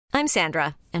I'm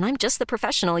Sandra, and I'm just the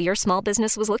professional your small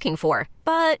business was looking for.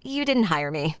 But you didn't hire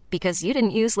me because you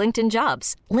didn't use LinkedIn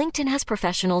Jobs. LinkedIn has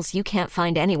professionals you can't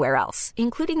find anywhere else,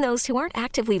 including those who aren't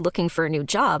actively looking for a new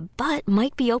job, but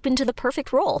might be open to the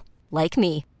perfect role, like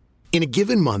me. In a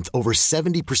given month, over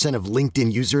 70% of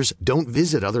LinkedIn users don't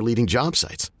visit other leading job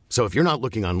sites. So if you're not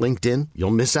looking on LinkedIn,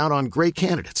 you'll miss out on great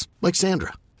candidates like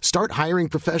Sandra. Start hiring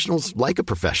professionals like a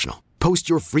professional. Post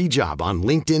your free job on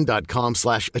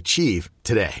linkedin.com/achieve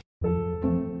today.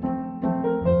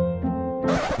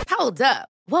 Hold up.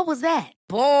 What was that?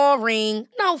 Boring.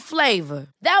 No flavor.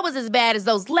 That was as bad as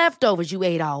those leftovers you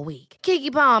ate all week.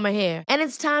 Keke Palmer here, and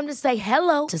it's time to say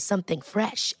hello to something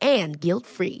fresh and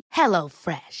guilt-free. Hello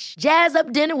Fresh. Jazz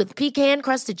up dinner with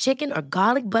pecan-crusted chicken or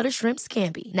garlic butter shrimp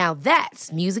scampi. Now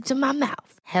that's music to my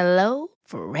mouth. Hello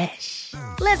Fresh.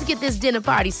 Let's get this dinner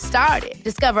party started.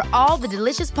 Discover all the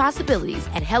delicious possibilities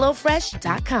at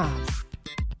hellofresh.com.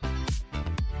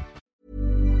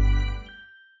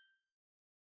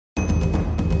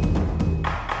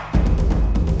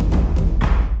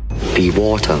 Be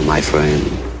water, my friend.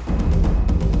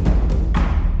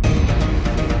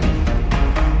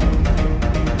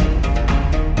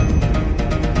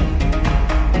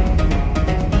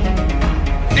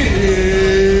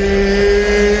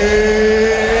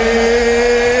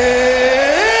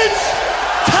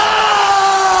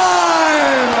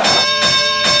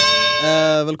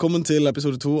 Velkommen til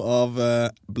episode 2 av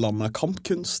Blanda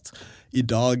Kampkunst. I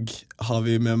dag har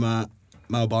vi med meg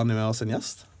og Bani med oss en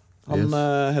gjest. Han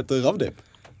heter Ravdip.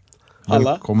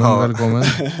 Velkommen.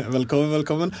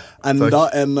 Velkommen. Enda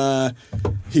en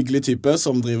hyggelig type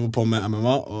som driver på med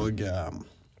MMA,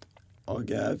 og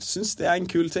jeg synes det en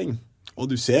kul ting. Og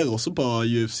du ser også på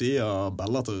UFC og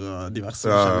Bellator og diverse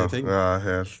forskjellige ting. Ja, jeg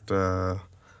helt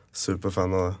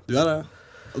superfan av det. Du det?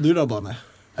 Og du da, Bani?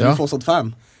 Du fortsatt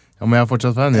fan? Ja, men jeg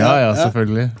fortsatt fan. Ja,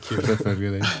 selvfølgelig.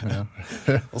 Selvfølgelig. Ja.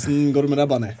 Hvordan går det med det,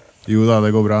 Bani? Jo da, det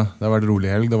går bra. Det har vært rolig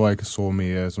helg. Det var ikke så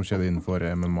mye som skjedde innenfor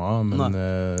MMA, men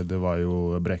det var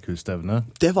jo Brekkhus-stevne.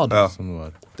 Det var det. Ja.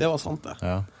 Det var sant, det.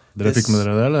 Ja. Dere fikk med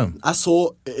dere det, eller? Jeg så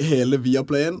hele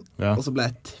Viaplayen, og så ble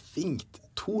jeg tvingt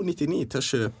 2,99 til å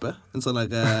kjøpe en sånn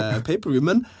der pay-per-view,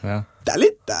 men det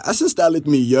litt, jeg synes det litt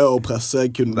mye å presse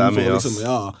kunden for,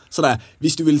 liksom, Så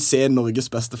hvis du vil se Norges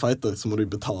beste fighter, så må du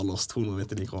betale oss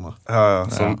 299 kroner. Ja,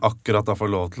 som akkurat har fått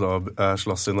lov til å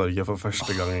slåss i Norge for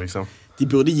første gang, liksom. De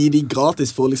burde gi de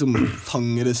gratis for å liksom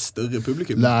fange det større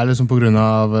publikum. Det liksom på grunn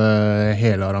av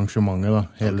hele arrangementet, da.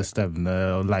 Hele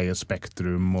stevnet, og leie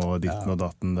Spektrum og ditten og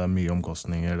datten. Det mye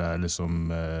omkostninger, det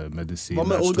liksom medisin. Hva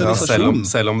med organisasjonen?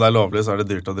 Selv om det lovlig, så det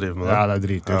dyrt å drive med det. Ja, det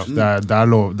dritdyrt.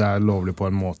 Det lovlig på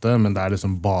en måte, men det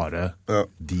liksom bare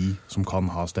de som kan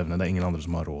ha stevnet. Det ingen andre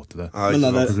som har råd til det. Men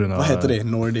hva heter de?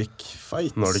 Nordic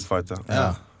Fight? Nordic Fight,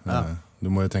 ja. Du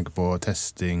må jo tenke på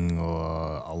testing og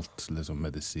alt, liksom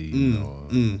medisin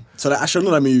Så jeg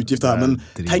skjønner det mye utgifter her, men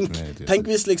tenk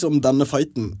hvis liksom denne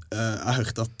fighten jeg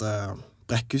hørte at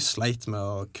Brekkhus sleit med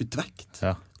å kutte vekt,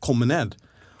 komme ned.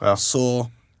 Så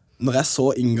når jeg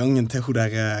så inngangen til hun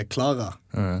der Clara,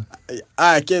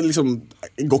 jeg ikke liksom,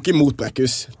 jeg går ikke imot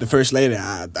Brekkhus. The First Lady,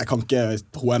 jeg kan ikke,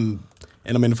 hun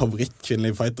en av mine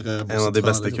favorittkvinnelige fightere. En av de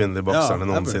beste kvinnelige bokserne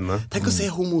noensinne. Tenk å se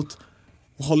hun mot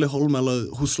Holly Holm, eller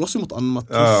hun slåss jo mot Anne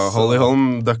Mathis. Ja, Holly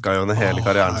Holm døkka jo ned hele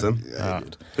karrieren sin.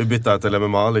 Hun bytta ut til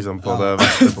MMA, liksom, på det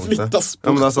verste punktet.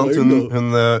 Ja, men det sant, hun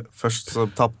først så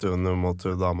tappte hun mot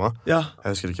hun dama. Jeg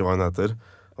husker ikke hva hun heter.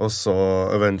 Og så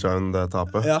avenged hun det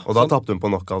tapet. Og da tappte hun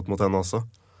på knockout mot henne også.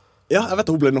 Ja, jeg vet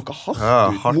hun ble noe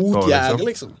hardt ut, mot Gjerde,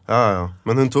 liksom. Ja.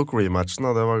 Men hun tok rematchen,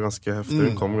 og det var ganske heftig.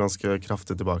 Hun kom ganske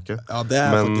kraftig tilbake.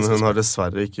 Men hun har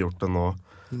dessverre ikke gjort det nå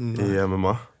i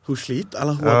MMA. Hun sliter,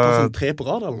 eller hun har tatt sånn 3 på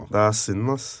rad, eller noe. Det synd,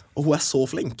 ass. Og hun så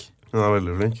flink. Hun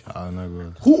veldig flink. Ja,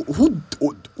 hun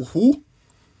Hun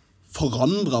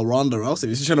forandret Ronda Rousey,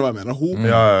 hvis du skjønner hva jeg mener.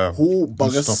 Hun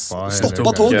bare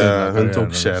stoppet toget. Hun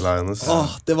tok sjela hennes.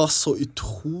 Det var så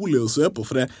utrolig å se på,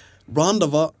 for Ronda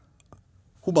var...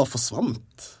 Hun bare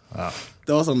forsvant.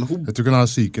 Det var sånn... Jeg tror ikke hun har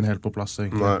psyken helt på plass,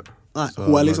 egentlig. Nei,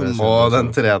 hun liksom... Og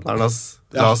den treneren, ass.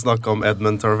 La oss snakke om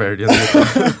Edmund Tarverdyan.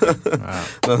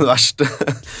 Den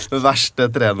verste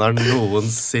treneren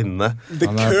noensinne.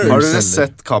 Har du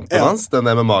sett kampen hans? Den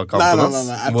MMA-kampen hans?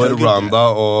 Hvor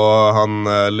Ronda og han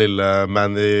lille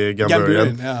Manny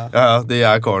Gambarian de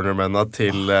cornermennene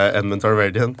til Edmund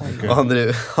Tarverdyan. Og han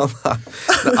driver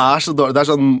det så dårlig. Det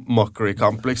sånn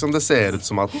mockery-kamp, liksom. Det ser ut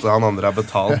som at han andre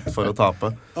betalt for å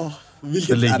tape.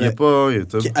 Det ligger på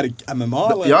YouTube. Er det MMA?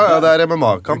 Eller? Ja, det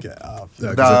MMA-kamp.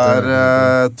 Det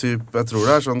typ, jeg tror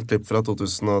det sånn klipp fra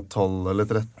 2012 eller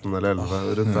 13 eller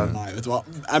 11 rundt der. Nei, vet du hva?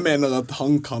 Jeg mener at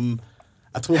han kan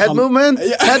Head movement!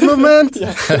 Head movement!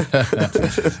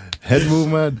 Head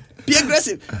movement! Be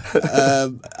aggressive!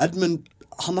 Edmund,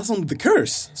 han sånn The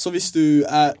Curse. Så hvis du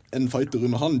en fighter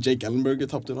under han, Jake Ellenberger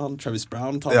tappte under han, Travis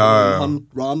Brown tappte under han,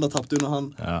 Ronda tappte under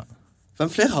han. Hvem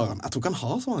flere har han? Jeg tror ikke han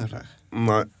har så mange flere.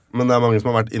 Nei, men det mange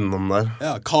som har vært innom der.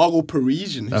 Ja, Caro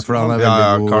Parisian.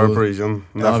 Caro Parisian.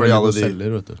 Det fordi alle de selger,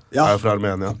 vet du. Er fra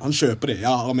Armenia. Han kjøper de.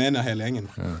 Ja, Armenia hele gjengen.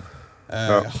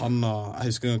 Jeg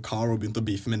husker Caro begynte å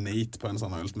beefe med Nate på en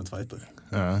sånn Ultimate Fighter.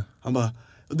 Han bare,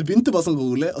 og det begynte bare sånn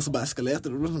rolig, og så bare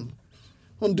eskalerte det.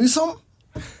 Han du sånn?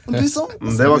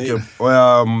 Det var ikke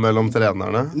mellom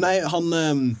trenerne. Nei, han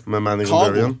med Manning og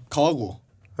Darian. Caro.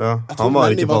 Ja, han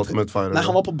var ikke på Ultimate Fighter. Nei,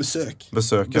 han var på besøk.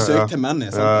 Besøk til Manny,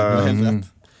 sant?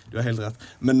 Du har helt rett.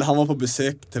 Men han var på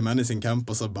besøk til Manny sin camp,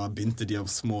 og så bare begynte de å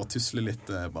småtusle litt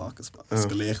bak, og så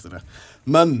eskalerte det.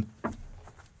 Men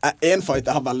en fight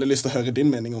jeg har veldig lyst til å høre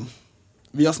din mening om.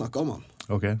 Vi har snakket om han.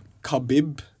 Ok.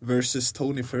 Khabib versus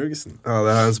Tony Ferguson. Ja,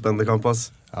 det er en spennende kamp,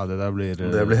 ass. Ja, det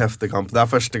blir heftig kamp. Det er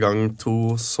første gang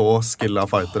to så skilla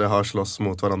fightere har slåss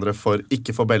mot hverandre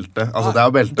ikke for belte. Altså, det er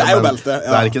jo belte, men det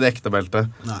er ikke det ekte belte.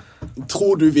 Nei.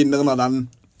 Tror du vinneren av den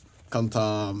kan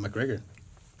ta McGregor?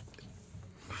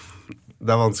 Det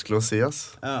er vanskelig å si,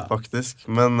 faktisk.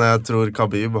 Men jeg tror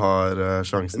Khabib har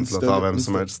sjansen til å ta hvem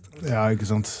som helst. Ja, ikke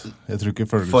sant. Jeg tror ikke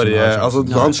Ferguson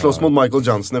han slåss mot Michael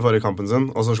Johnson i forrige kampen sin,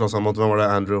 og så slåss han mot, hvem var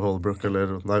det, Andrew Holbrook,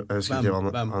 eller, nei, jeg husker ikke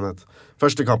hva han het.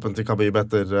 Første kampen til Khabib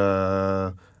etter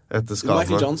skadene.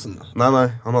 Michael Johnson? Nei,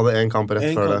 han hadde en kamp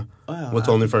rett før det. Hvor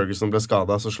Tony Ferguson ble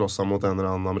skadet, så slåss han mot en eller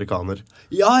annen amerikaner.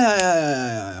 Ja.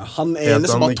 Han ene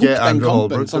som bare tok den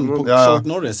kampen sånn på Short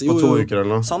Norris. På 2 uker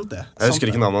eller noe. Sant det. Jeg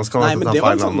husker ikke navnet hans, kan han ta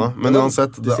feil navn nå. Men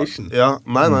uansett,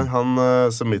 nei, han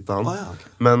submitta han.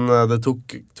 Men det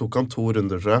tok han 2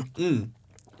 runder, tror jeg.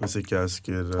 Hvis ikke jeg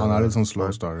husker Han litt sånn slow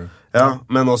starter. Ja,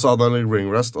 men også hadde han litt ring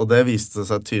rust, og det viste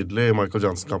seg tydelig i Michael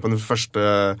Johnson-kampen. I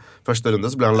første runde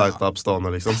så ble han lighta opp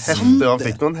stående, liksom. Heftig, og han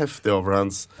fikk noen heftige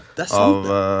overhands av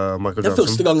Michael Johnson. Det er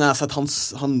første gang jeg har sett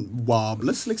han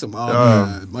wables, liksom, av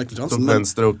Michael Johnson. Så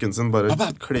venstrehoken sin bare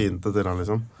klinte til han,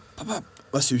 liksom.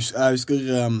 Jeg husker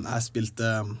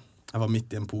jeg var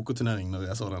midt i en pokerturnering når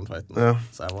jeg så den fighten.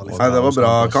 Så jeg var Nei, det var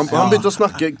bra kamp. Han begynte å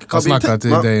snakke. Han snakket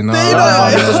til Dana.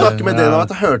 Han begynte å snakke med Dana.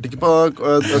 Jeg hørte ikke på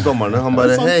dommerne. Han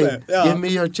bare, hey, give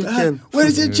me your chicken. Where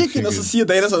is your chicken? Og så sier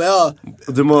Dana sånn,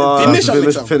 du må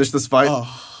finish this fight.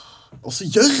 Og så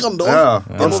gjør han da.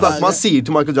 Man sier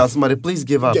til Michael Johnson bare, please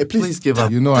give up. Please give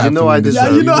up. You know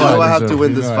I have to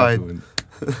win this fight.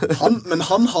 Men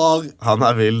han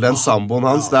har vill. Den samboen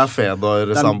hans, det er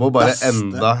Fedor-sambo, bare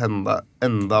enda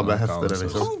heftigere,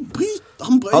 liksom.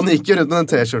 Han gikk jo rundt med den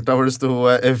t-skjorta hvor det sto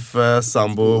If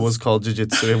sambo was called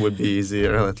jiu-jitsu, it would be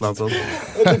easier, eller et eller annet sånt.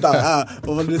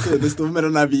 Og det sto med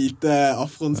den der hvite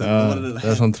afroen sin. Det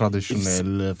er sånn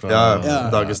tradisjonell fra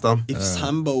Dagestan. If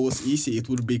sambo was easy,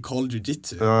 it would be called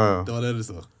jiu-jitsu. Det var det det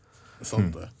står.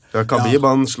 Sant det. Khabib,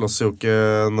 han slåss jo ikke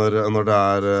når det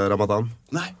er ramadan.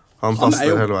 Nei. Han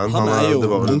faster hele veien. Han er jo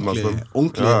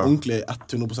ordentlig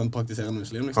 100% praktiserende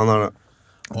muslim, liksom. Han er det.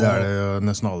 Det er det jo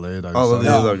nesten alle i Dagestan. Alle de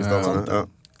i Dagestan,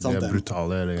 De er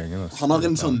brutale hele gjengen. Han har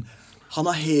han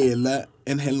har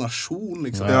en hel nasjon,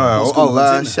 liksom. Og alle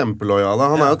er kjempelojale.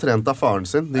 Han er jo trent av faren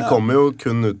sin. De kommer jo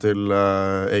kun ut til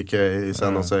AKA i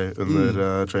San Jose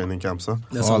under training campsa.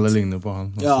 Og alle ligner på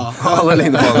han. Alle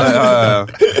ligner på han,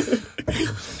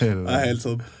 Det er helt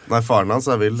sånn. Nei, faren hans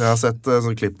er vill. Jeg har sett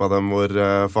sånn klipp av dem hvor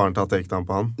faren tar takedown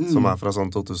på han, som er fra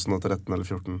sånn 2013 eller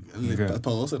 2014. Et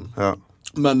par år siden.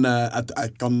 Men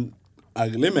jeg kan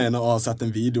ærlig mene å ha sett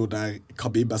en video der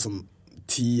Khabib er sånn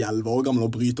 10-11 år gammel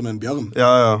og bryter med en bjørn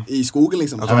i skogen,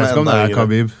 liksom. Jeg vet ikke om det er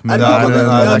Khabib, men det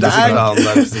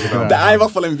er i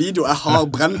hvert fall en video jeg har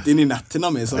brent inn i netthinna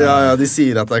mi. De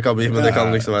sier at det er Khabib, men det kan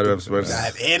liksom være hvem som helst. Det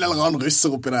er en eller annen russer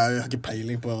oppi der. Jeg har ikke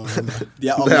peiling på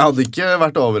Det hadde ikke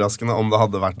vært overraskende om det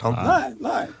hadde vært han.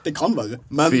 Nei, det kan være.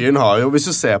 Fyren har jo,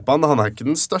 hvis du ser på han er ikke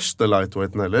den største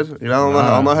lightweighten heller.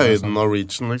 Han har høyden og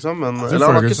reachen, liksom. Eller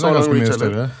han har ikke så lang reach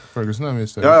heller. Ferguson er mye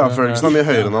større. Ferguson er mye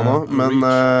høyere enn han også, men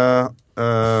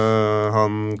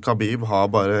Khabib har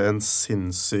bare en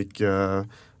sinnssyk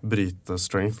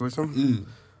brytestrength, liksom.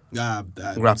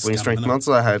 Grappling strengthen hans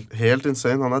er helt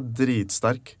insane. Han er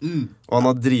dritsterk, og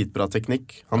han har dritbra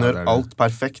teknikk. Han gjør alt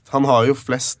perfekt. Han har jo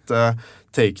flest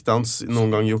takedowns noen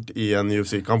gang gjort i en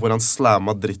UFC-kamp hvor han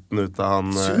slamma dritten ut av han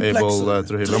Abel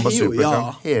Trujillo. Han bare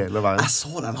superkamp hele veien. Jeg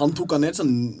så den. Han tok han ned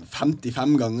sånn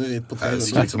 55 ganger på 3 runder. Jeg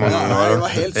husker ikke så mange ganger.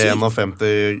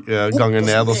 51 ganger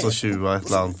ned, og så 20 et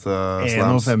eller annet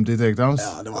slams. 51 takedowns?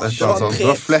 Det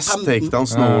var flest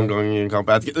takedowns noen gang i en kamp.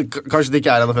 Kanskje det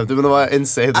ikke er 51, men det var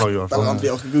insane mange i hvert fall.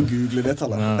 Vi orker ikke å google det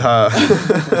tallet.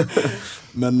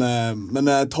 Men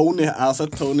Tony, jeg har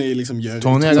sett Tony liksom gjøre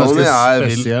Tony er ganske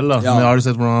spesiell da. Men har du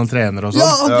sett hvordan han trener og sånn?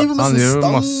 Ja, han driver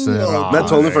masse rart. Men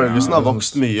Tony Ferguson har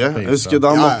vokst mye. Jeg husker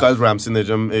da han knocka ut Ramsey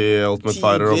Nijem i Ultimate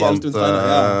Fighter og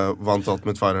vant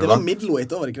Ultimate Fighter. Det var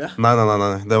middleweight, var det ikke det? Nei,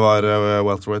 det var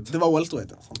welterweight. Det var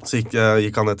welterweight, ja. Så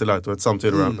gikk han ned til lightweight,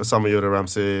 samme gjorde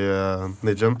Ramsey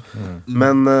Nijem.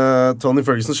 Men Tony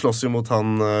Ferguson slåss jo mot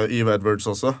han Yves Edwards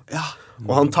også. Ja.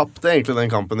 Og han tappte egentlig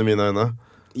den kampen i mine øyne.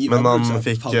 Men han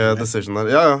fikk decision der.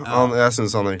 Jeg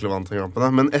synes han egentlig vant den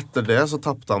kampen. Men etter det så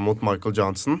tappte han mot Michael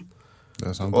Johnson. Det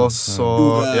er sant. Og så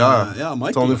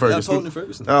Tony Ferguson.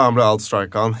 Ja, han ble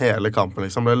outstriket han hele kampen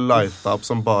liksom. Han ble lightet opp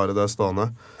som bare det stående.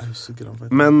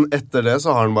 Men etter det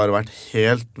så har han bare vært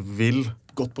helt vill.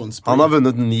 Han har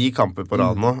vunnet 9 kamper på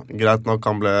rad nå. Greit nok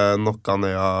han ble knocka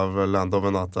ned av Lando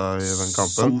Venata i den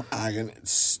kampen.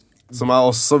 Som er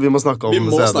også, vi må snakke om det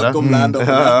senere. Vi må snakke om Lando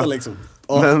Venata liksom.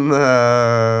 Men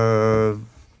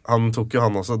han tok jo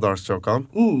han også, Darce Chokan.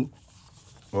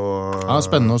 Han er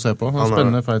spennende å se på. Han er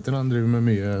spennende fighter. Han driver med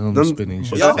mye spinning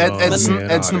shit.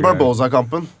 Edson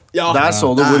Barboza-kampen. Der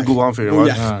så du hvor god han fyren var.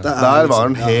 Der var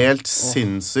han helt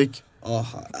sinnssyk.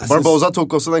 Barboza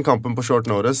tok også den kampen på short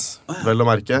notice, vel å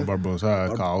merke. Barboza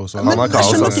er kaos.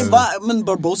 Men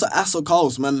Barboza er så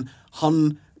kaos, men han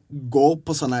går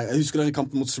på sånn her. Jeg husker dere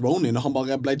kampen mot Cerrone når han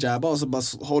bare ble jabba, og så bare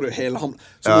har du hele han,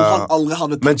 så han aldri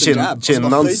hadde tatt en jab, og så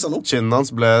bare frøys han opp. Kinnen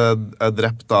hans ble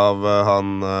drept av han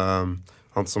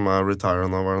som er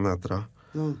retired nå, hva han heter da?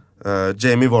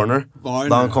 Jamie Warner,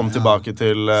 da han kom tilbake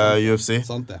til UFC.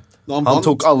 Sant det. Han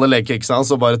tok alle leg kicksene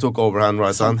hans og bare tok overhand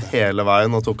right hand hele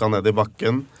veien og tok han ned i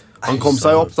bakken. Han kom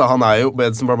seg opp da, han er jo,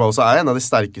 Edson Barboza er en av de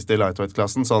sterkeste i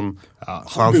lightweight-klassen, sånn,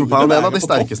 han er en av de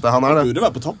sterkeste, han er det. Han burde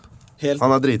være på topp.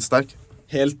 Han er dritsterk.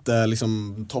 Helt liksom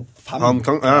topp 5.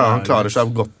 Han klarer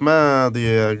seg godt med de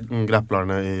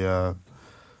grapplerne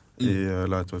i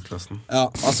lightweight-klassen. Ja,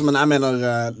 altså, men jeg mener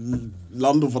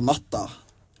Lando for natta.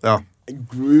 Ja.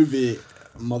 Groovy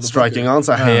motherfucker. Striking hans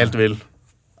er helt vill.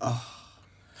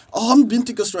 Han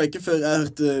begynte ikke å strike før jeg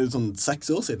hørte sånn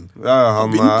 6 år siden. Ja, han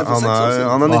er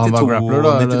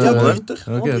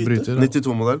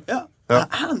 92-modell. Ja,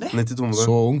 er han det? 92-modell.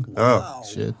 Så ung. Ja.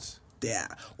 Shit.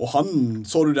 Og han,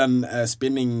 så du den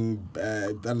spinning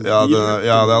den det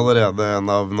er allerede en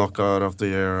av Knockout of the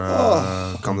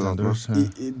Year-kandidatene.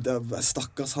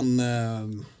 Stakkars han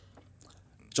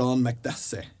John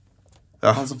McDessie.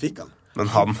 Han som fikk han. Men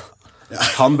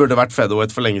han burde vært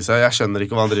featherweight for lenge siden. Jeg skjønner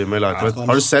ikke hva han driver med i lightweight.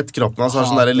 Har du sett kroppen hans? Har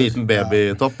sånn der liten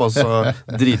babytopp og så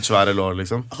dritsvære lår,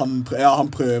 liksom. Han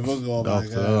prøver å være...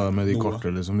 Det er ofte med de korte,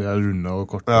 liksom. De er runde og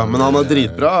korte. Ja, men han er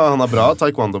dritbra. Han har bra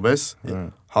taekwondo-base.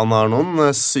 Han har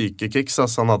noen syke kicks,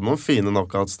 altså. Han hadde noen fine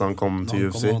knockouts da han kom til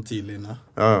UFC. Han kom tidlig inn,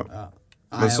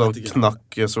 Men så knakk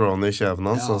Cerrone i kjeven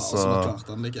hans. Ja, og så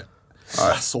klarte han det ikke.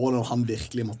 Jeg så når han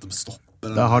virkelig måtte stoppe.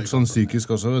 Det er hardt sånn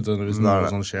psykisk også, vet du. Hvis noe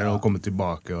sånn skjer, og komme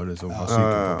tilbake og liksom ha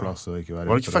psyken på plass og ikke være...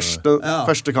 Var det ikke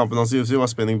første kampen hans i UFC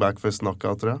var spinning back first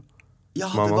knockout, tror jeg?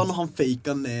 Ja, det var når han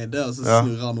faket nede, og så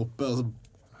snurret han oppe, og så...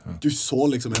 Du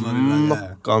så liksom en av de der...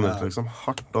 Knocka han ut, liksom.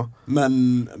 Hardt da. Men,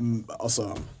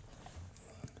 altså...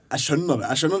 Jeg skjønner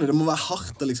det. Det må være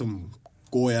hardt å liksom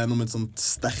gå gjennom et sånt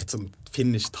sterkt sånn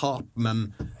finish-tap, men...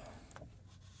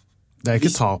 Det er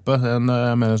ikke tapet, jeg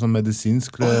mener sånn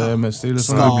medisinsk messig,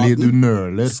 liksom. Du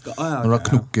nøler når du har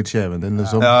knukket kjeven din,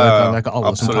 liksom. Det er ikke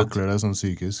alle som takler det sånn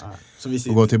psykisk.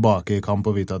 Å gå tilbake i kamp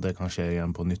og vite at det kan skje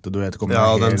igjen på nytt, og du vet ikke om den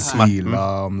er helt hvilet,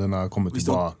 om den har kommet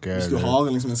tilbake. Hvis du har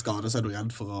liksom en skade, så er du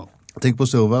redd for å... Tenk på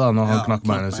Silva da, når han knakk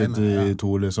beinet sitt i 2,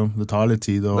 liksom. Det tar litt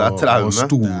tid å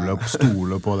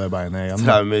stole på det beinet igjen.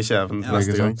 Traume i kjeven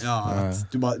neste gang.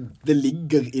 Ja, det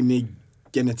ligger inni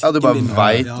genetikken. Ja, du bare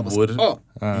vet hvor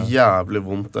jævlig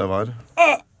vondt det var.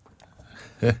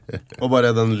 Og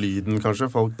bare den lyden, kanskje.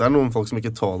 Det er noen folk som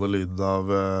ikke tåler lyd av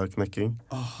knekking.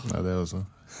 Nei, det også.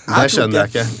 Det skjønner jeg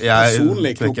ikke.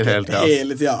 Jeg knekker helt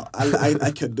hele tiden.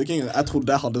 Jeg kødder ikke engang. Jeg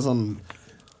trodde jeg hadde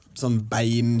sånn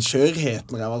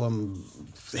beinskjørhet når jeg var sånn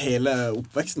hele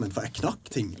oppveksten min, for jeg knakk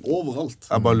ting overalt.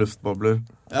 Det er bare luftbobler.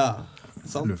 Ja,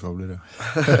 sant. Luftbobler, ja.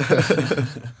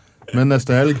 Men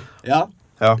neste helg,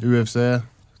 UFC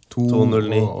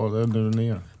 209. Og det er 09,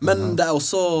 ja. Men det er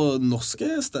også norske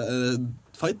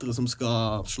fightere som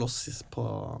skal slåss på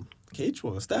Cage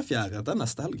Wars. Det er 4. Det er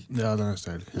neste helg. Ja, det er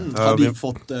neste helg. Har de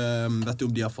fått, vet du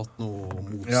om de har fått noe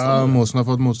motstander? Ja, Måsen har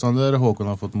fått motstander,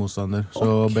 Håkon har fått motstander,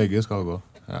 så begge skal gå.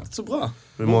 Ja. Så bra.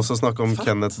 Vi må også snakke om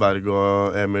Kenneth Berg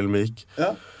og Emil Meek.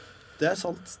 Ja, det er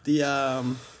sant. De er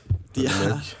in the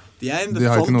front lines. De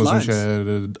har ikke noe som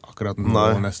skjer akkurat nå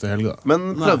neste helg da.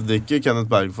 Men prøvde ikke Kenneth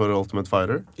Berg for Ultimate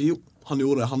Fighter? Jo, han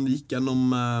gjorde det. Han gikk gjennom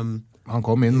Han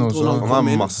kom inn, og så... Han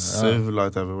er massiv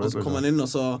light heavyweight. Og så kom han inn, og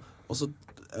så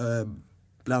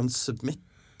ble han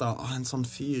submittet av en sånn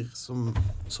fyr som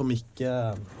ikke...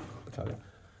 Beklager.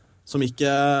 Som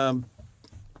ikke...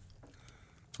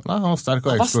 Nei, han var sterk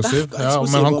og eksplosiv. Ja,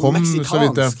 men han kom, så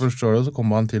vidt jeg forstår det, så kom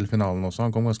han til finalen også.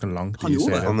 Han kom ganske langt i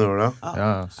serien. Han gjorde det.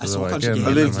 Ja, så det var ikke...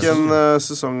 Hvilken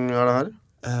sesong er det her?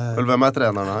 Eller hvem er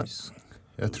treneren her?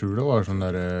 Jeg tror det var sånn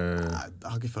der... Jeg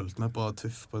har ikke følt med på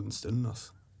Tuff på en stund, altså.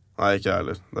 Nei, ikke jeg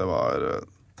heller. Det var...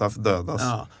 Taff døde, altså.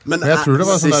 Ja. Men jeg tror det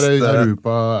var sånn der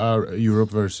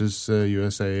Europe versus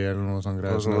USA eller noe sånt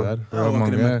greier. Sånn der. Det var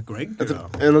mange...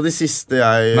 En av de siste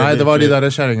jeg... Nei, det var de der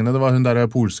kjæringene. Det var hun der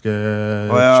polske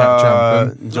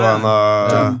champion.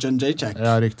 John Jacek.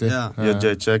 Ja, riktig.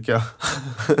 Jacek, ja.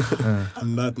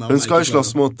 Hun skal jo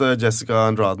slåss mot Jessica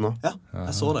Andrade nå. Ja,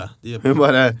 jeg så det. Hun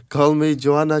bare, call me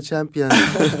Joanna Champion.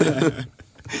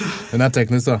 Hun er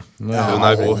teknisk, da. Hun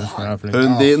er god.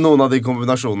 Noen av de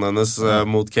kombinasjonene hennes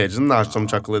mot Cajun er som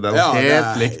Chuck Liddell.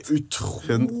 Helt likt.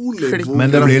 Utrolig.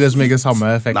 Men det blir liksom ikke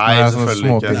samme effekt. Nei, sånn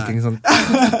småpilking. Sånn.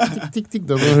 Tikk.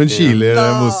 Hun kiler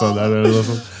motstander eller noe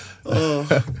sånt.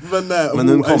 Men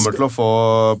hun kommer til å få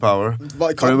power.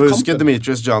 Kan du huske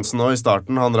Demetrius Johnson nå i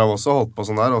starten? Han drev også holdt på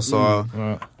sånn der, og så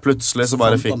plutselig så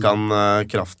bare fikk han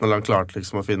kraften, eller han klarte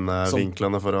liksom å finne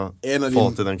vinklene for å få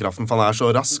til den kraften, for han er så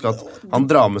rask at han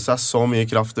drar med seg så mye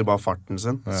kraft i bare farten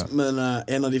sin. Men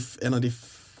en av de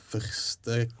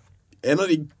første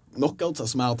knockouts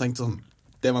som jeg har tenkt sånn,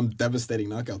 det var en devastating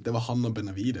knockout. Det var han og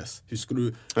Benavides. Husker du?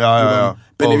 Ja.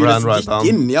 Benavides gikk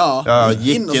inn,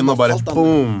 gikk inn og bare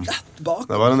boom.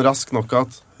 Det var en rask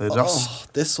knockout.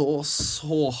 Det så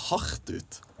hardt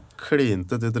ut.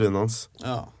 Klinte til trynet hans.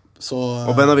 Ja. Og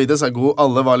Benavides er god.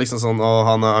 Alle var liksom sånn,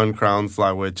 han er uncrowned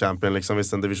flyweight champion liksom, hvis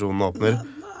den divisjonen åpner.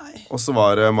 Og så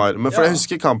var det men for jeg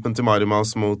husker kampen til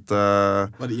Marimaus mot var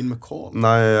det Ian McCall?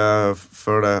 Nei,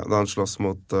 før det, da han slåss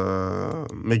mot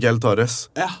Miguel Torres.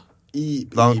 Ja. I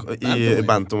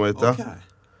bantamweight, ja.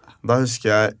 Da husker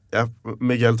jeg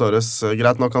Miguel Torres,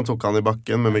 greit nok han tok han i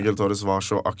bakken, men Miguel Torres var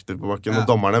så aktiv på bakken, og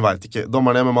dommerne vet ikke,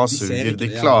 dommerne MMA suger,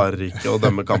 de klarer ikke å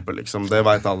dømme kamper liksom, det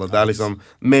vet alle, det er liksom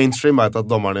mainstream vet at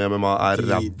dommerne i MMA er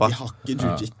rappa, de har ikke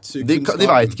jiu-jitsu, de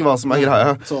vet ikke hva som er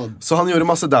greia, så han gjorde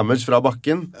masse damage fra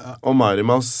bakken, og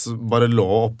Marimaus bare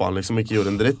lå oppe han liksom, ikke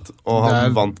gjorde en dritt, og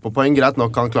han vant på poeng, greit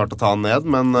nok han klarte å ta han ned,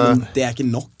 men det er ikke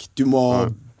nok, du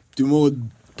må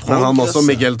men han også,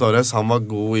 Miguel Torres, han var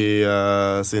god i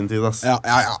sin tid, ass. Ja,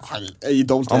 i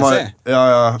WTC.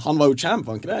 Han var jo champ,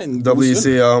 var han ikke det?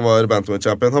 WC, han var bantamweight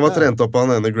champion. Han var trent opp av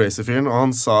han ene Gracie-fyren, og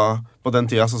han sa, på den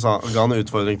tida, så ga han en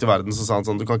utfordring til verden, så sa han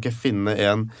sånn, du kan ikke finne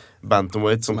en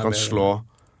bantamweight som kan slå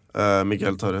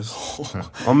Miguel Torres.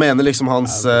 Han mener liksom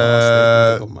hans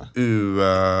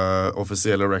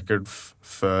uoffisielle record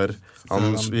før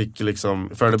han gikk liksom,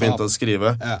 før det begynte å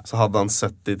skrive, så hadde han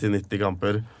 70-90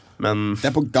 kamper. Men det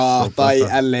er på gata i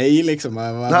LA, liksom?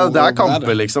 Nei, det er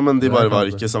kamper, liksom, men de bare var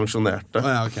ikke sanksjonerte.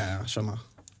 Skjønner.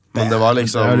 Men det var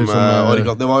liksom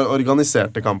det var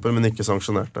organiserte kamper, men ikke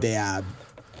sanksjonerte. Det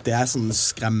er sånn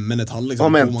skremmende tall, liksom.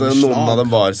 Han mente noen av dem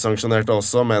var sanksjonerte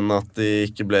også, men at de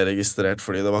ikke ble registrert,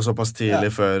 fordi det var såpass tidlig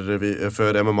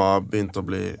før MMA begynte å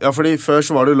bli... Ja, fordi før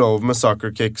så var det lov med soccer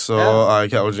kicks og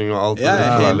eye-gouging og alt.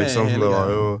 Liksom. Det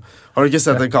var jo... Har du ikke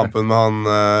sett den kampen med han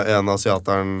ene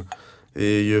asiateren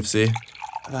i UFC?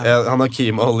 Han har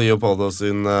Kimo Leopoldo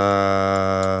sin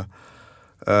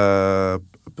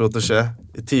protégé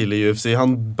i tidlig UFC.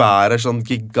 Han bærer sånn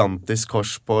gigantisk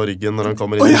kors på ryggen når han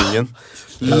kommer inn i ringen.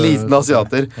 Liten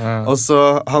asiater. Og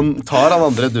så han tar han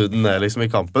andre duden ned liksom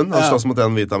i kampen. Han slåss mot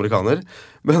en hvit amerikaner.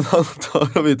 Men han tar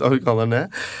han hvit amerikaner ned.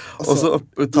 Og så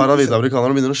tar han hvit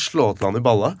amerikaner og begynner å slå til han i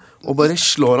balla. Og bare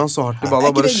slår han så hardt i balla.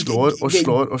 Bare slår og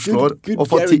slår og slår.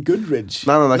 Gary Goodridge.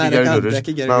 Nei, det er ikke Gary Goodridge.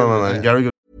 Nei, Gary Goodridge.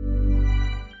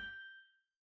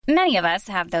 Many of us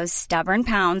have those stubborn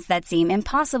pounds that seem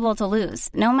impossible to lose,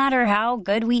 no matter how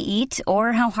good we eat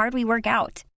or how hard we work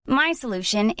out. My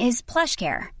solution is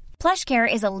PlushCare.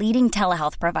 PlushCare is a leading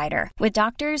telehealth provider with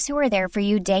doctors who are there for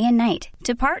you day and night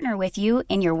to partner with you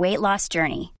in your weight loss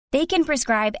journey. They can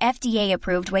prescribe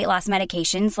FDA-approved weight loss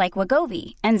medications like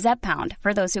Wegovy and Zepbound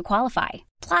for those who qualify.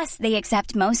 Plus, they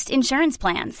accept most insurance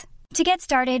plans. To get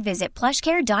started, visit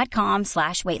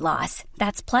plushcare.com/weightloss.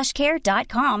 That's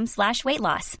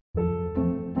plushcare.com/weightloss.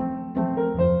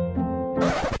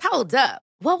 Hold up.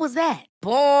 What was that?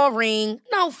 Boring.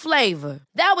 No flavor.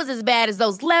 That was as bad as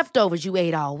those leftovers you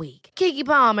ate all week. Keke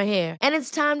Palmer here, and it's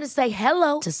time to say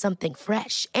hello to something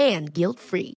fresh and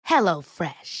guilt-free. Hello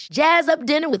Fresh. Jazz up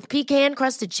dinner with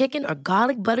pecan-crusted chicken or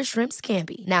garlic butter shrimp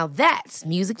scampi. Now that's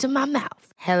music to my mouth.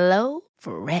 Hello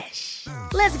Fresh.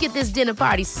 Let's get this dinner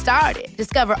party started.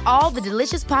 Discover all the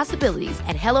delicious possibilities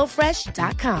at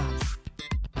hellofresh.com.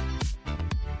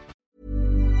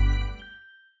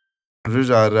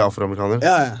 Rouge afroamerikaner.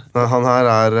 Ja. Han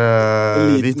her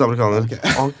hvit amerikaner. Okay.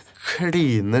 Han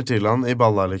kliner til han I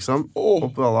balla, liksom.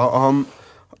 Opp I balla.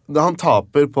 Han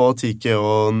taper på TK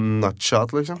og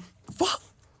nutshot, liksom. Hva?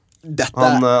 Dette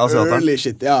early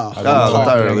shit, ja.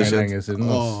 Dette early shit. Lenge siden,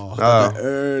 dette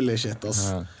early shit,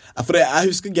 altså. For jeg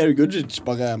husker Gary Goodrich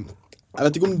bare... Jeg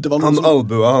vet ikke om det var noen Han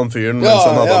albua, han fyren, mens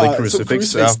han hadde han I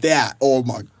Crucifix. Så Crucifix, det oh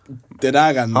my... Det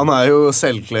der Han jo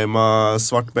selvklema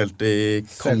svart belte I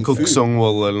Cookson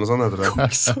Wall eller noe sånt, heter det.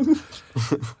 Cookson.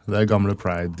 Det gamle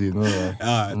Pride-dino.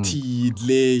 Ja,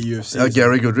 tidlig UFC. Ja,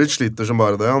 Gary Goodrich sliter som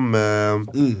bare det, han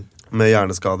med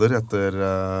hjerneskader etter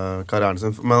karrieren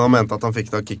sin. Men han mente at han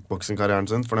fikk da kickboxing-karrieren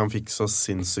sin, fordi han fikk så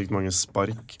sinnssykt mange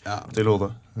spark til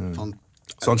hodet.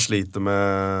 Så han sliter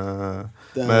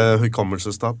med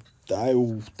hukommelsestap. Det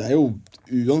jo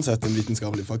uansett en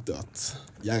vitenskapelig faktor at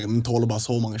hjernen tåler bare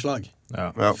så mange slag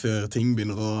før ting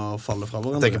begynner å falle fra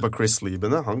hverandre. Jeg tenker på Chris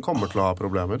Lieben, han kommer til å ha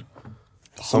problemer.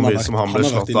 Som han ble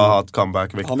slått av å ha et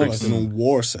comeback victories. Han har vært I noen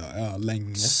wars,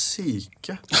 lenge.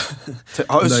 Syke.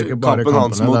 Kampen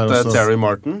hans mot Terry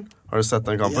Martin. Har du sett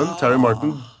den kampen? Terry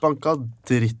Martin banka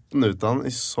dritten ut av han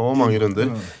I så mange runder.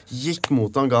 Gikk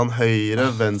mot han, ga han høyre,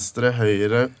 venstre,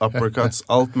 høyre, uppercuts,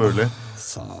 alt mulig.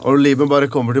 Og Lieben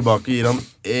bare kommer tilbake og gir han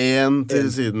en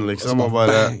til siden, liksom, og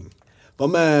bare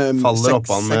faller opp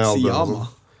han med albuen.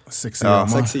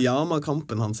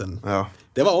 Sexyama-kampen hans.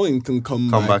 Det var også en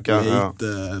comeback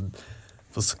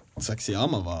for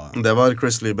Sexyama var... Det var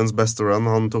Chris Liebens beste run.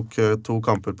 Han tok 2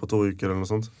 kamper på 2 uker eller noe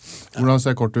sånt. Hvordan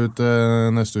ser kort ut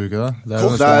neste uke da? Det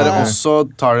også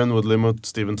Tyron Woodley mot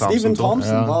Stephen Thompson.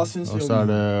 Hva synes du om? Og så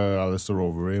det Alistair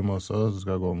Overeem også, som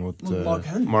skal gå mot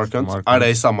Mark Hunt. Det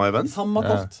I samme event? Samme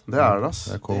kort. Det det, ass.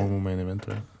 Det kommer main event,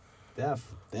 tror jeg.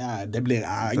 Det blir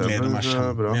jeg gleder meg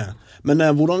kjempe. Men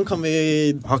hvordan kan vi...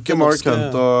 Har ikke Mark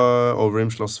Hunt og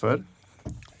Overeem slåss før?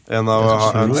 En av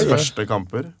hans første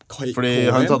kamper. Fordi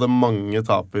han hadde mange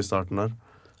tap I starten der.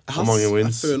 Og mange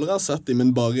wins. Jeg føler jeg har sett dem,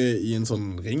 men bare I en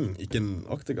sånn ring, ikke en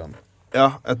octagon.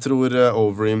 Ja, jeg tror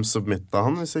Overeem submitta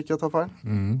han, hvis ikke jeg tar feil.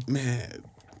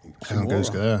 Jeg kan ikke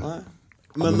huske det.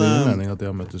 Men det er meningen at de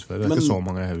har møttes før. Det ikke så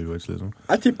mange heavyweights, liksom.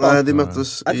 Nei, de møttes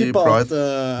I Pride.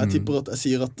 Jeg tipper at jeg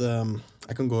sier at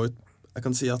jeg kan gå ut. Jeg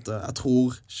kan si at jeg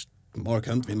tror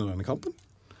Mark Hunt vinner denne kampen.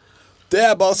 Det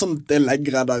bare sånn, det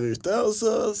legger jeg der ute, og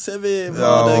så ser vi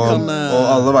hva det kan... Og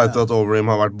alle vet jo at Overeem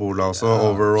har vært bola også,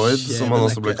 Overroid, som han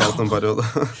også ble kalt en periode.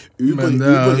 Men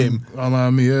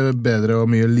han mye bedre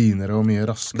og mye linere og mye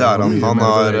raskere. Det han. Han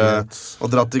har,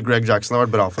 og dratt til Greg Jackson har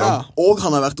vært bra for ham. Og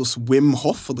han har vært hos Wim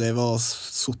Hof og drevet og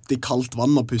sutt I kaldt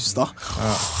vann og pusta.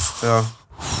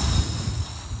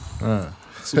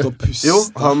 Jo,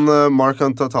 Mark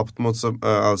Hunt har tapt mot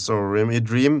Alistair Overeem I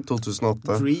Dream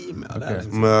 2008 Dream,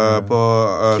 på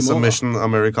Submission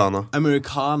Americana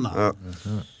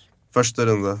Første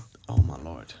runde Oh my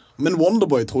lord Men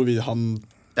Wonderboy tror vi han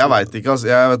Jeg vet ikke, altså,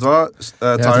 jeg vet hva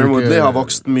Tyron Woodley har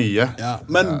vokst mye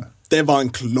Men det var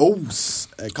en close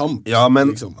kamp Ja,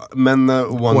 men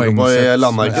Wonderboy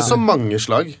landet ikke så mange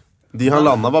slag De han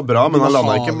landet var bra, men han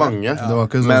landet ikke mange. Det var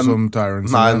ikke sånn som Tyron.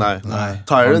 Nei.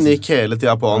 Tyron gikk hele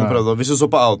tiden på han. Prøvde. Hvis du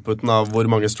så på outputen av hvor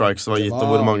mange strikes var gitt,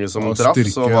 og hvor mange som traff,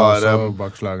 så var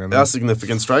det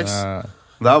significant strikes.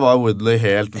 Der var Woodley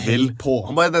helt vill.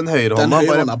 Han bare den høyre hånda.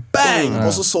 Bare bang!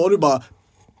 Og så du bare...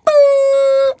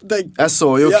 Jeg så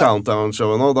jo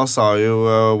Countdown-showet nå, da sa jo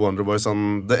Wonderboy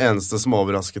sånn, det eneste som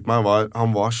overrasket meg var,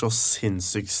 han var så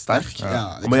sinnssykt sterk.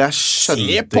 Men jeg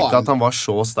skjønte ikke at han var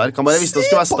så sterk. Han bare visste han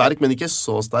skulle være sterk, men ikke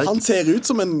så sterk. Han ser ut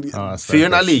som en...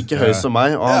 Fyren like høy som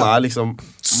meg, og han liksom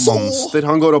monster.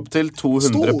 Han går opp til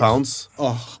 200 pounds.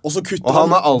 Og han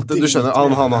har alltid, du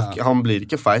skjønner, han blir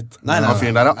ikke feit. Han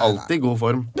fyren der alltid I god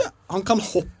form. Han kan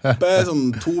hoppe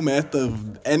sånn 2 meter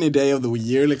any day of the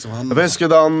year, liksom. Jeg husker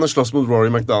da han slåss mot Rory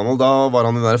McDonald, da var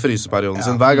han I den der fryseperioden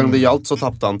sin. Hver gang det gjaldt, så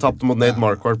tappte han. Tappte mot Nate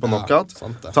Marquardt på knockout.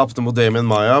 Tappte mot Damian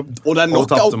Maia. Og den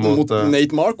knockouten mot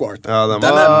Nate Marquardt. Ja, den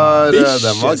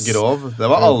var grov. Det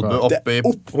var albu oppe I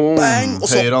bang,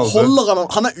 og så holder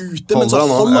han ute, men så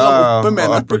holder han oppe med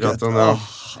en uppercut.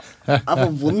 Jeg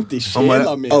får vondt I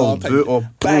sjela mi. Albu og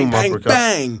bang, bang,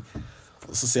 bang.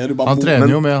 så ser du bare han trener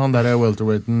jo med han der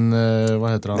welterweighten,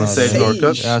 hva heter han? Sage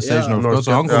Northcutt. Ja, Sage Northcutt,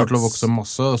 så han kommer til å vokse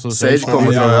masse. Sage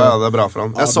kommer til å, det er bra for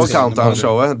han. Jeg så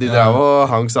Countdown-showet, de drev og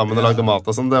hang sammen og lagde mat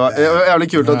og sånn. Det var jævlig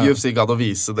kult at UFC gadd å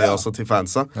vise det også til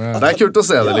fansa. Det er kult å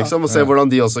se det, liksom, og se hvordan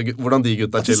de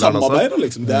gutta chiller også. Samarbeider,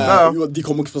 liksom. De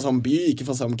kommer ikke fra samme by, ikke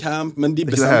fra samme camp, men de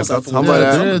bestemmer seg for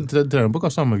de trener på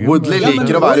samme gym. Woodley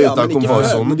liker å være ute av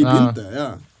komfortzonen.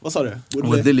 Hva sa du?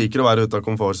 Woodley liker å være ute av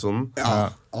komfortzonen.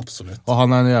 Ja, absolutt. Og han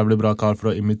en jævlig bra kar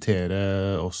for å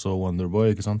imitere også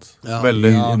Wonderboy, ikke sant? Ja. Veldig.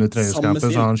 Under treningskampen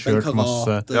så har han kjørt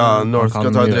masse. Ja,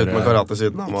 Northcutt har drevet med karate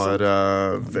siden han var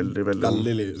veldig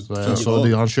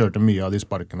han kjørte mye av de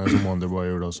sparkene som Wonderboy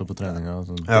gjorde også på treninga.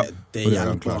 Sånn. Ja.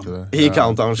 I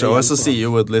Countdown-showet så sier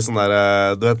jo Woodley sånn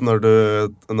der, du vet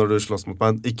når du slåss mot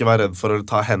meg, ikke vær redd for å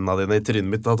ta hendene dine i trynet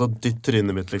mitt, ta dytt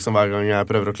trynet mitt liksom hver gang jeg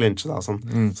prøver å clinche deg,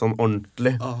 sånn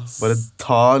ordentlig. Bare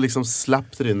ta liksom,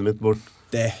 slapp trynet mitt bort.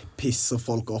 Det pisser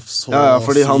folk off så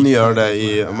fordi han gjør det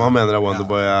man mener at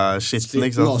Wonderboy skitten,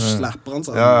 ikke sant? Nå slapper han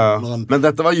sånn. Ja. Men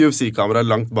dette var UFC-kamera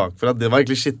langt bak, for det var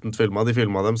egentlig skittent filmet. De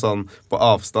filmet dem sånn på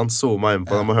avstand, zoomet inn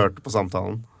på dem og hørte på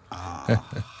samtalen.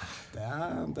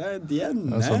 De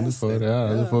nasty. Sånn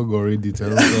du får gory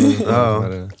details.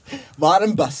 Hva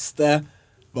den beste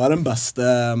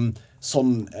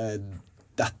sånn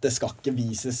dette skal ikke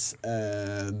vises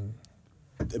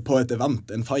på et event,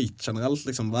 en fight generelt,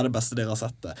 liksom. Hva det beste dere har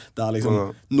sett det? Det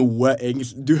liksom noe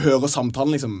egentlig, du hører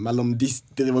samtalen liksom mellom de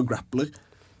driver grappler,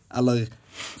 eller,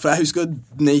 for jeg husker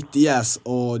Nate Diaz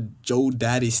og Joe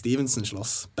Daddy Stevenson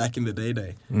slåss back in the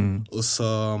day. Og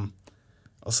så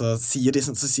sier de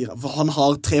sånn, for han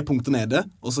har 3 punkter nede,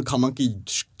 og så kan han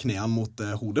ikke kne han mot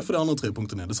hodet, fordi han har 3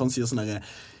 punkter nede, så han sier sånn der,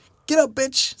 get up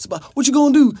bitch, så bare, what you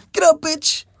gonna do? Get up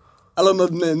bitch! Eller når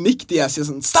Nick Diaz sier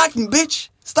sånn, Stockton bitch!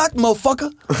 Stockton, motherfucker!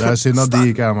 Det synd at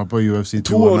de ikke med på UFC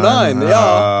 209.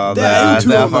 Det er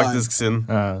faktisk synd.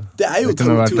 Det jo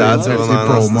 209. Det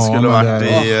skulle vært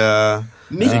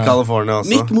i California også.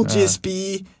 Nick mot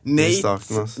GSP,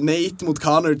 Nate mot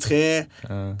Conor 3.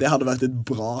 Det hadde vært et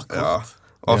bra kart.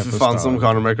 Og for faen som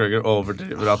Conor McGregor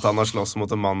overdriver at han har slåss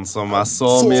mot en mann som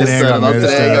så mye større enn 3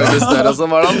 ganger større, så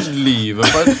var det han lyver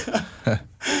for.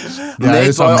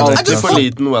 Nate var jo alltid for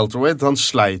liten welterweight. Han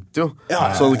sleit jo.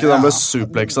 Så det ikke han ble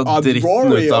suplexa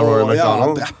dritten ut av Rory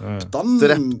McDonald.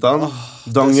 Drepte han.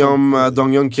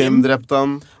 Dong-Yong Kim drepte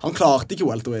han. Han klarte ikke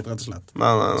welterweight, rett og slett.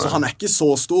 Nei. Så han ikke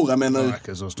så stor. Jeg mener,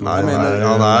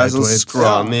 han sånn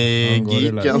scrawny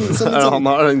geek. Han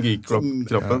har den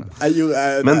geek-kroppen.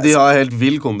 Men de har helt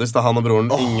vill kondis, da han og broren.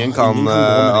 Ingen kan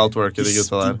outworke de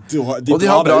gutta der. Og de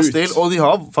har bra stil, og de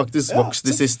har faktisk vokst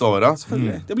de siste åra.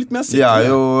 De har blitt mer De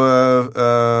jo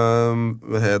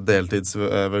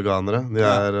deltidsveganere. De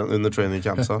under training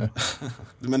camps.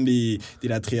 Men de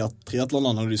der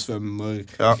triathlonene når de svømmer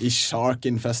i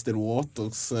shark-infested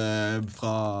waters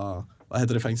fra, hva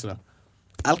heter det fengselet?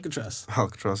 Alcatraz,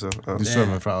 De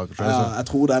svømmer fra Alcatraz. Jeg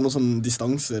tror det noen sånn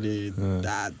distanse det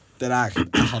der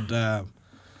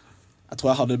jeg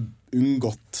tror jeg hadde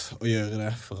unngått å gjøre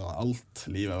det for alt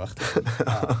livet jeg har vært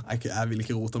jeg vil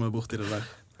ikke rote meg bort i det der.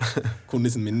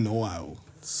 Kondisen min nå jo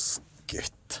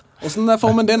skutt. Hvordan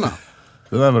formen din da?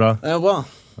 Det bra. Det bra.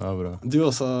 Bra. Du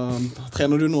også,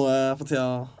 trener du noe for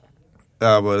tida?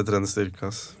 Jeg bare trener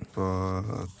styrke på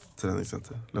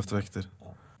treningssenter, løfter vekter.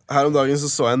 Her om dagen så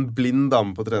jeg en blind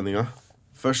dame på treninga.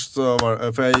 Først så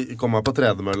for jeg kom meg på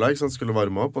tredemølla, ikke sant, skulle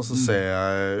varme opp, og så ser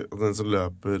jeg den som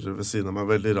løper ved siden av meg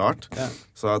veldig rart.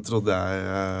 Så jeg trodde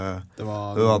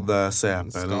hun hadde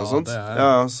CP eller noe sånt.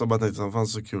 Så bare tenkte jeg sånn,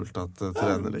 faen så kult at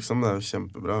trener liksom, det jo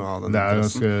kjempebra å ha den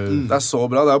interessen. Det så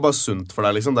bra, det jo bare sunt for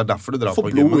deg liksom, det derfor du drar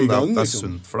på gymmen, det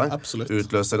sunt for deg. Absolutt.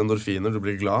 Utløser endorfiner, du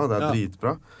blir glad, det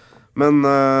dritbra. Men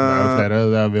det jo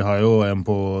flere, vi har jo en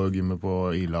på gymmet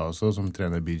på Ila også, som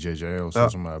trener BJJ også,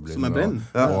 som blind,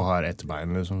 og har ett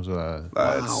bein liksom, så det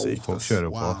helt sykt. Folk kjører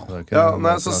på.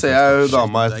 Så ser jeg jo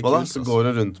dama etterpå da, så går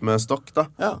hun rundt med stokk da,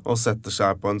 og setter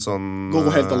seg på en sånn Går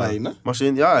hun helt alene?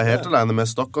 Maskin, jeg helt alene med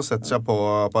stokk, og setter seg på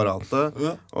apparatet,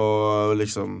 og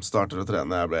liksom starter å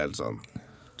trene. Jeg ble helt sånn,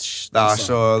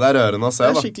 det rørende å se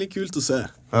da. Det skikkelig kult å se.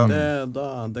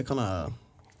 Det kan jeg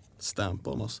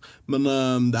stamper den, altså. Men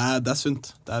det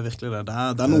sunt. Det virkelig det.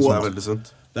 Det noe veldig sunt.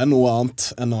 Det noe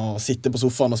annet enn å sitte på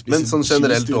sofaen og spise. Men sånn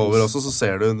generelt over også, så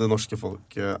ser du det norske folk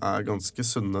ganske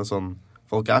sunne. Sånn,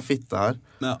 folk fitte her.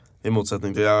 I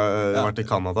motsetning til jeg har vært i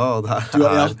Canada, og det her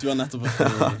du har nettopp vært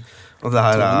og det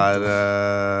her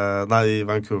nei, i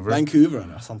Vancouver. Vancouver,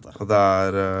 sant det. Og det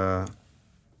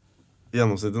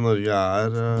gjennomsnittet i Norge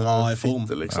bra i form.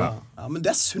 fitte, liksom. Ja, men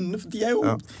det sunne, for de jo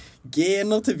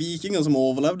gener til vikinger som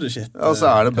overlevde shit. Ja, og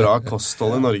så det bra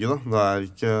kosthold i Norge, da. Det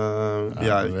ikke, vi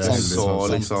ikke så,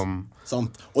 liksom...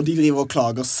 Sant. Og de driver og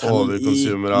klager selv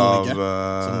overkonsumer av,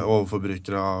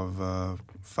 overforbrukere av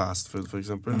fast food, for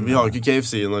eksempel. Vi har jo ikke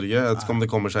KFC i Norge. Jeg vet ikke om det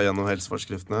kommer seg gjennom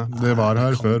helseforskriftene. Det var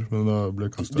her før, men det ble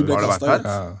kastet ut. Har det vært her?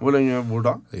 Ja. Hvor lenge? Hvor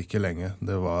da? Ikke lenge.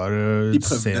 Det var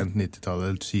sent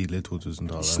 90-tallet, tidlig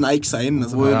 2000-tallet. Sneik seg inn.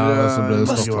 Så ble det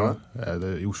stoppet.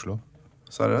 Det I Oslo.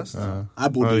 Seriøst? Jeg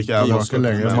bodde ikke i Oslo.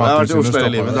 Jeg har vært i Oslo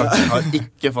hele livet. Jeg har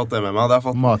ikke fått det med meg.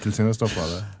 Mattilsynet stoppet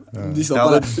det. De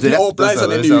åpnet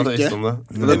seg en uke.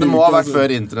 Det må ha vært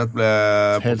før internett ble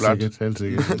populært. Helt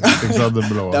sikkert. Det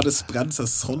hadde spredd seg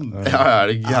sånn. Ja,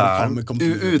 det gæren.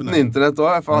 Uten internett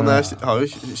også. Jeg har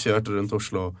jo kjørt rundt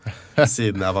Oslo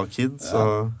siden jeg var kid,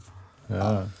 så...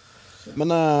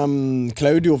 Men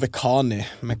Claudio Vecani,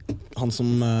 han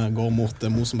som går mot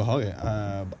Mosen Behari,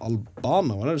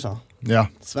 albaner, var det du sa?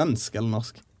 Ja. Svensk eller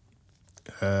norsk?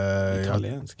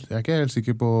 Italiensk? Jeg ikke helt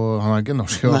sikker på... Han ikke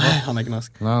norsk. Nei, han ikke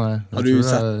norsk. Nei. Har du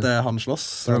sett han slåss?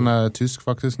 Han tysk,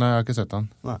 faktisk. Nei, jeg har ikke sett han.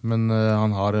 Nei. Men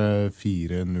han har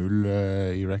 4-0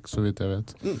 i REC, så vidt jeg vet.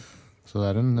 Så det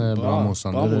en bra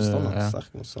motstander. Bra motstander,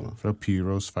 sterk motstander. Fra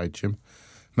Pyros Fight Gym.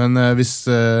 Men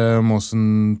hvis Måsen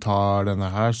tar denne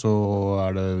her, så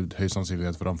det høy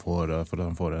sannsynlighet for at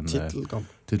han får en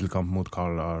titelkamp mot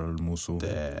Karl Almoso.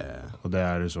 Og det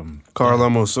liksom... Karl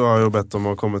Almoso har jo bedt om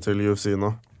å komme til UFC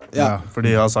nå. Ja.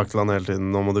 Fordi jeg har sagt til han hele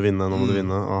tiden, nå må du vinne.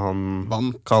 Og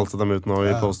han kalte dem ut nå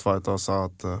i postfight og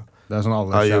sa at... Det sånn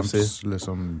alle champs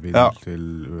liksom vil til...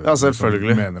 Ja,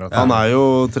 selvfølgelig. Han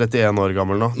jo 31 år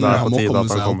gammel nå. Det på tide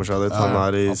at han kommer seg dit. Han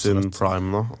i sin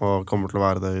prime nå, og kommer til å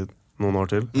være det i noen år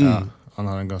til. Han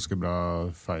har en ganske bra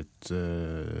fight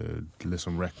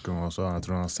liksom record også. Jeg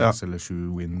tror han har 6 eller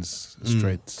 7 wins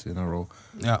straight in a row.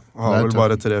 Han har vel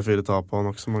bare 3-4 tap og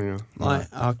nok så mange. Nei,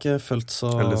 jeg har ikke følt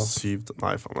så... Eller 7...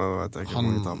 Nei, faen, jeg vet ikke hvor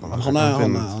mange tap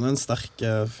han en sterk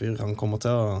fyr. Han kommer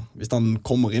til å... Hvis han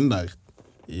kommer inn der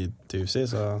til UFC,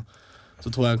 så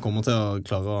tror jeg han kommer til å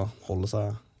klare å holde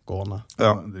seg gående.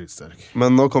 Ja,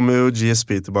 men nå kommer jo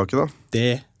GSP tilbake da.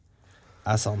 Det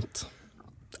sant.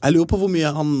 Jeg lurer på hvor mye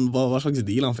hva slags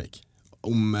deal han fikk.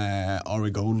 Om Ari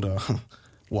Gold og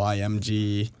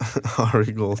YMG.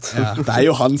 Ari Gold. Det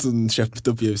jo han som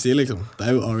kjøpte opp UFC, liksom. Det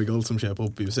jo Ari Gold som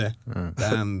kjøper opp UFC. Det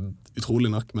en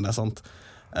utrolig nok, men det sant.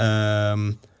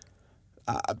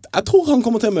 Jeg tror han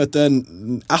kommer til å møte...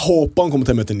 Jeg håper han kommer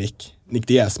til å møte Nick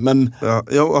Diaz, men...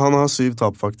 Jo, han har 7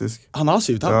 tap, faktisk. Han har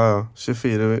 7 tap? Ja.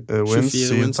 24 wins,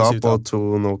 7 tap og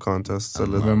 2 no contests.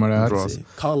 Hvem det her?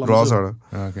 Draws det.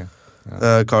 Ja, ok.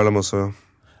 Karl også.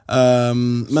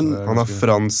 Men han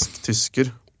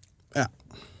fransk-tysker. Ja.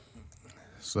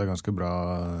 Så det ganske bra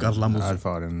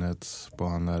erfarenhet på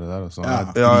han der. Så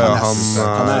han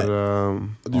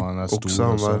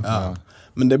stor.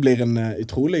 Men det blir en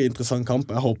utrolig interessant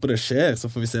kamp. Jeg håper det skjer, så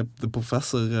får vi se det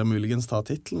professor muligens ta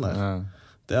titlen der.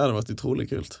 Det hadde vært utrolig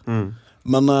kult.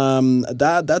 Men det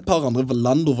et par andre.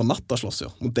 Lando Vanatta slåss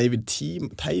jo mot David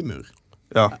Teimur.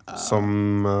 Ja,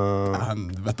 som...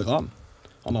 en veteran.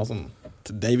 Han har sånn...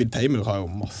 David Teimur har jo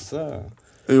masse...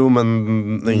 Jo,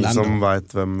 men ingen som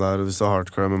vet hvem det Hvis du er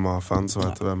hardcore MMA-fan, så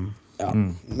vet du hvem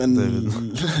men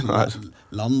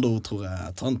Lando, tror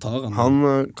jeg, han tar han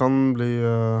kan bli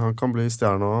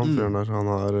stjerne, han fyren der. Han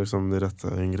har liksom de rette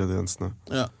ingrediensene.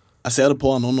 Ja. Jeg ser det på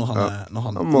han nå når han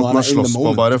måten han slåss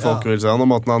på, bare folk vil se han,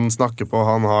 og måten han snakker på.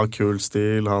 Han har kul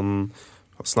stil, han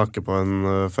snakker på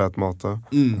en fet måte.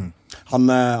 Han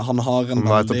har en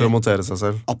vet å promotere seg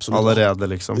selv. Absolutt. Allerede,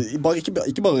 liksom.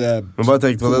 Ikke bare... Men bare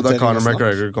tenk på det, da Conor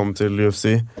McGregor kom til UFC,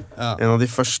 en av de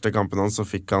første kampene hans, så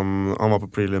fikk han var på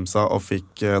prelimsa og fikk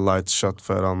light shot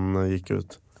før han gikk ut.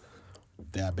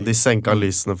 De senket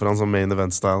lysene for han som main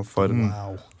event-style for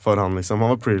han, liksom.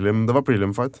 Han var prelim, det var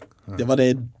prelim-fight. Det var det,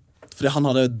 fordi han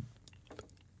hadde...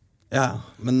 Ja,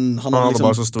 men han hadde liksom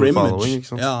bare så stor following, ikke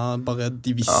sant? Ja, bare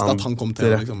de visste at han kom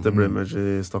til liksom... Direkte Brimage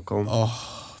i Stockholm.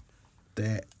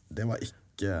 Det var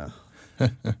ikke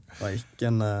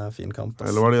en fin kamp.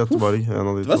 Eller var det Göteborg? En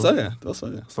av de det var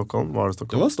Sverige. Stockholm? Var det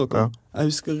Stockholm? Det var Stockholm. Ja. Jeg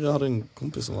husker jeg hadde en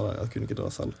kompis som var der. Jeg kunne ikke dra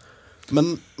selv.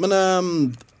 Men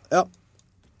ja,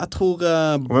 jeg tror...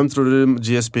 Og hvem tror du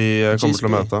GSP kommer til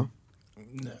å møte?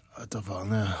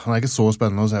 Han ikke så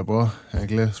spennende å se på,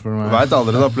 egentlig, spør du meg. Du vet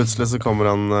aldri da, plutselig så kommer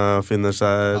han og finner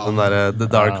seg den der The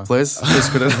Dark Place.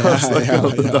 Husker du det?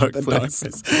 The Dark Place.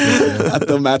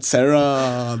 Etter Matt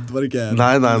Serra, var det ikke?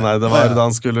 Nei, det var da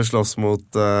han skulle slåss mot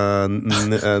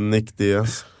Nick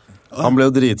Diaz. Han ble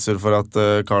jo dritsur for at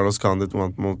Carlos Condit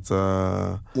vant mot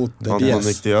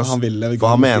Nick Diaz. For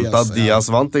han mente at Diaz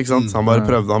vant, ikke sant? Han bare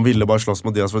prøvde, han ville bare slåss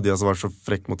mot Diaz, for Diaz var så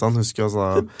frekk mot han. Husker jeg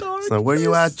og sa, where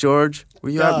you at, George?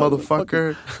 Where you at,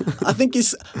 motherfucker? I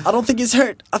don't think he's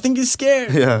hurt. I think he's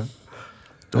scared. Yeah.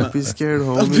 Don't be scared,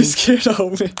 homie. Don't be scared,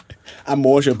 homie. Jeg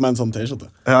må kjøpe meg en sånn t-shirt.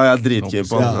 Ja, jeg er dritkeen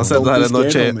på den. Jeg har sett det her når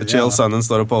Chael Sonnen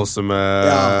står og poster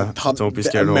med Don't be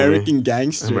scared, homie. American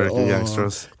Gangster. American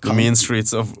Gangsters. The mean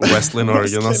streets of Wesleyan,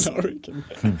 Oregon.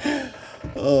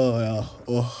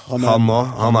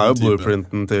 Han er jo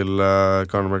blueprinten til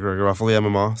Conor McGregor, i hvert fall i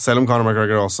MMA. Selv om Conor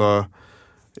McGregor også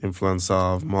influensa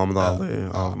av Muhammad Ali,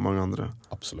 av mange andre.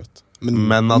 Absolutt.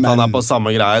 Men at han er på samme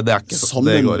greie, det er ikke sånn,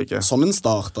 det går ikke. Sånn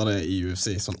startet det i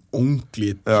UFC, sånn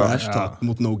ordentlig trash-talk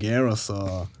mot Nogueira,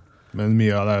 så... Men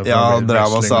mye av det er jo han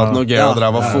drev og sa at Nogueira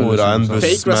drev og fôret en buss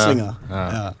fake wrestlinger.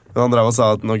 Han drev og sa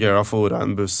at Nogueira fôret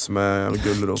en buss med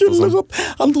gullrot og sånn.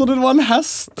 Han trodde det var en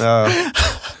hest.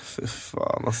 Fy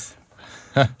faen, ass.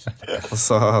 Og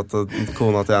sa at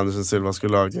kona til Anderson Silva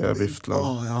skulle lage biff til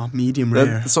ham. Medium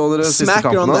rare. Så dere siste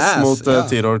kampen hans mot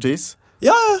Tito Ortiz?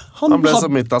 Ja, han ble så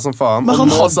midta som faen. Og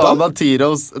nå sa han at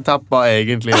Tito tappa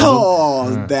egentlig.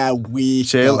 Det er weak.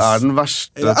 Chael er den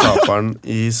verste taperen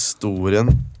i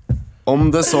historien. Om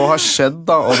det så har skjedd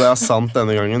da, og det er sant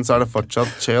denne gangen, så er det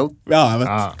fortsatt Chael. Ja, jeg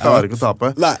vet. Klarer ikke å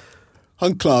tape. Nei,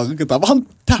 han klarer ikke å tape. Han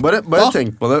tapper. Bare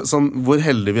tenk på det, sånn, hvor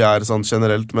heldige vi er sånn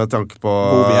generelt med tanke på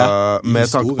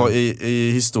i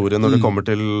historien når det kommer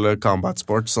til combat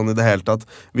sport, sånn i det hele tatt.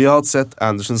 Vi har sett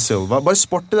Anderson Silva, bare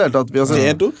sport i det hele tatt. Vi har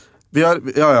sett,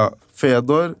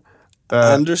 Fedor,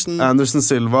 Anderson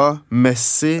Silva,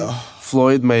 Messi,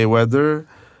 Floyd Mayweather,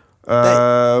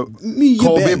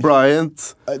 Kobe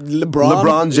Bryant,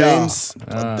 LeBron James.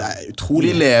 Det er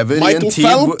utrolig. Vi lever i en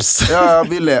tid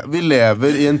vi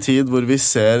lever i en tid hvor vi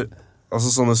ser altså,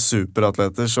 sånne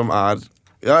superatleter som er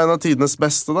en av tidenes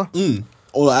beste da.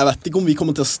 Og jeg vet ikke om vi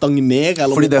kommer til å stagnere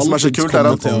eller fordi det som er så kult er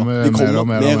at det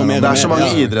er så mange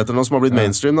idretter nå som har blitt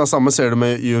mainstream da. Samme ser du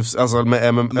med UFC, altså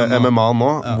med MMA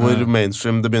nå hvor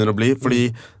mainstream det begynner å bli.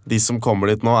 Fordi de som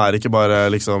kommer dit nå er ikke bare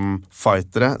liksom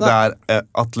fightere. Det er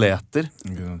atleter.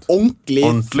 Ordentlig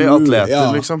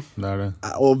atleter liksom. Det er det.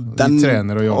 Og de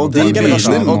trener og jobber.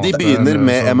 Og de begynner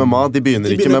med MMA. De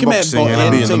begynner ikke med boksing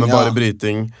eller begynner med bare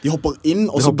bryting. De hopper inn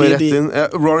og så blir de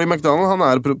Rory McDonald, han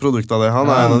er produkt av det. Han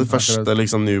er en av de første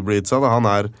liksom new breedsa. Han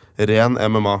er ren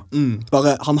MMA.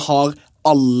 Bare han har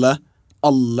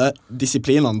alle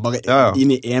disiplinene bare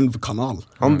inn i en kanal.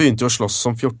 Han begynte jo å slåss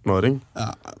som 14-åring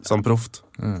som proft.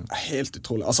 Helt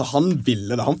utrolig. Altså han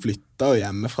ville det. Han flyttet jo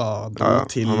hjemmefra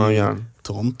til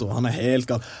Toronto. Han er helt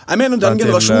gal. Jeg mener den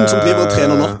generasjonen som driver og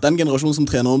trener nå, den generasjonen som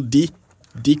trener nå,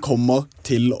 de kommer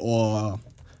til å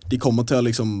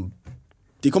liksom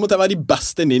de kommer til å være de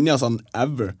beste ninjasene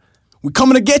ever. We're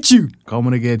coming to get you!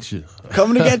 Coming to get you.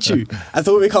 Coming to get you. Jeg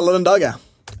tror vi kaller den dag,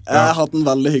 Jeg har hatt en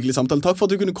veldig hyggelig samtale. Takk for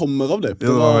at du kunne komme, Ravdip.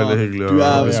 Det var veldig hyggelig. Du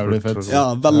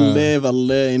er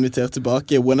veldig invitert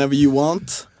tilbake. Whenever you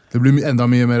want. Det blir enda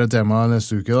mye mer tema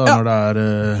neste uke da, når det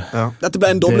er... Dette ble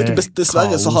en dobbeltuke.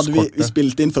 Dessverre så hadde vi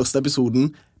spilt inn første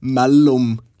episoden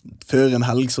før en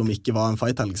helg som ikke var en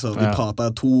fight-helg, så vi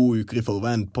pratet 2 uker i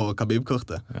forveien på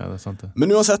Khabib-kortet. Ja, det er sant det.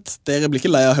 Men uansett, dere blir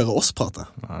ikke lei av å høre oss prate.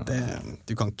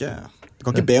 Du kan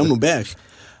ikke be om noe bedre.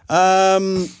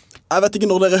 Jeg vet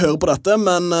ikke når dere hører på dette,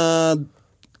 men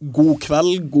god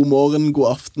kveld, god morgen,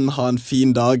 god aften, ha en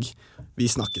fin dag. Vi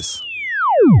snakkes.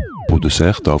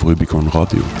 Produsert av Rubicon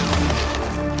Radio.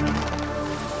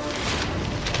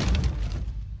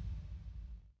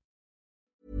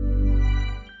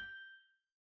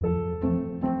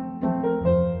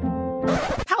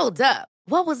 Hold up.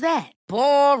 What was that?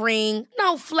 Boring.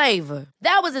 No flavor.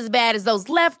 That was as bad as those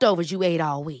leftovers you ate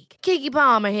all week. Keke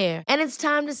Palmer here, and it's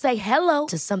time to say hello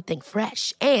to something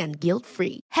fresh and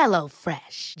guilt-free. Hello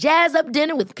Fresh. Jazz up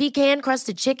dinner with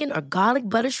pecan-crusted chicken or garlic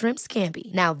butter shrimp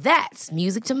scampi. Now that's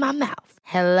music to my mouth.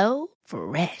 Hello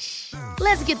Fresh.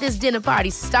 Let's get this dinner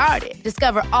party started.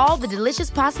 Discover all the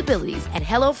delicious possibilities at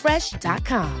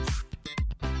HelloFresh.com.